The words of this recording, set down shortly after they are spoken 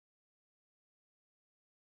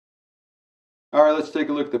All right, let's take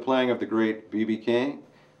a look at the playing of the great B.B. King.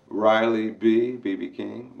 Riley B.B.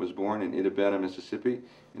 King was born in Idabetta, Mississippi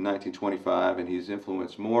in 1925, and he's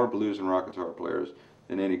influenced more blues and rock guitar players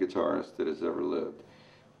than any guitarist that has ever lived.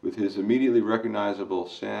 With his immediately recognizable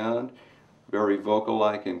sound, very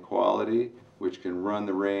vocal-like in quality, which can run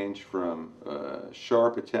the range from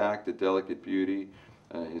sharp attack to delicate beauty,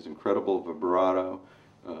 his incredible vibrato,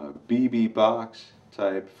 B.B. box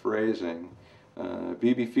type phrasing,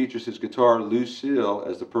 B.B. features his guitar Lucille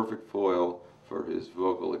as the perfect foil for his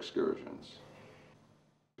vocal excursions.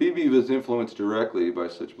 B.B. was influenced directly by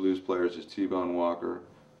such blues players as T-Bone Walker,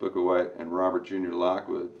 Booker White, and Robert Jr.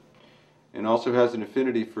 Lockwood, and also has an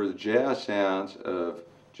affinity for the jazz sounds of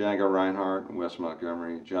Django Reinhardt, Wes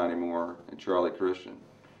Montgomery, Johnny Moore, and Charlie Christian.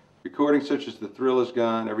 Recordings such as The Thrill Is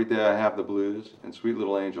Gone, Every Day I Have the Blues, and Sweet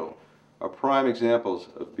Little Angel are prime examples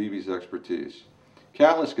of B.B.'s expertise.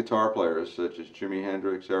 Countless guitar players such as Jimi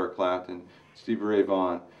Hendrix, Eric Clapton, Stevie Ray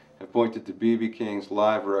Vaughan have pointed to B.B. King's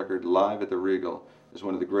live record, Live at the Regal, as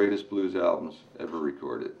one of the greatest blues albums ever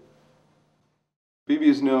recorded. B.B.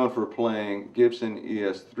 is known for playing Gibson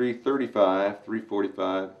ES 335,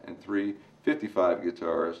 345, and 355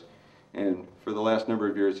 guitars, and for the last number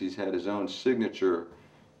of years he's had his own signature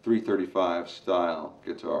 335 style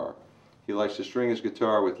guitar. He likes to string his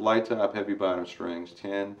guitar with light top, heavy bottom strings,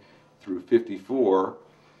 10 through 54,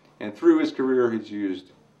 and through his career he's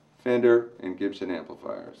used Fender and Gibson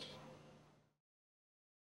amplifiers.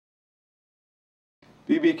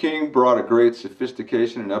 B.B. King brought a great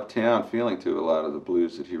sophistication and uptown feeling to a lot of the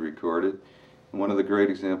blues that he recorded, and one of the great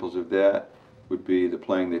examples of that would be the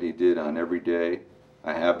playing that he did on Every Day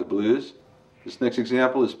I Have the Blues. This next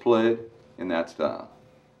example is played in that style.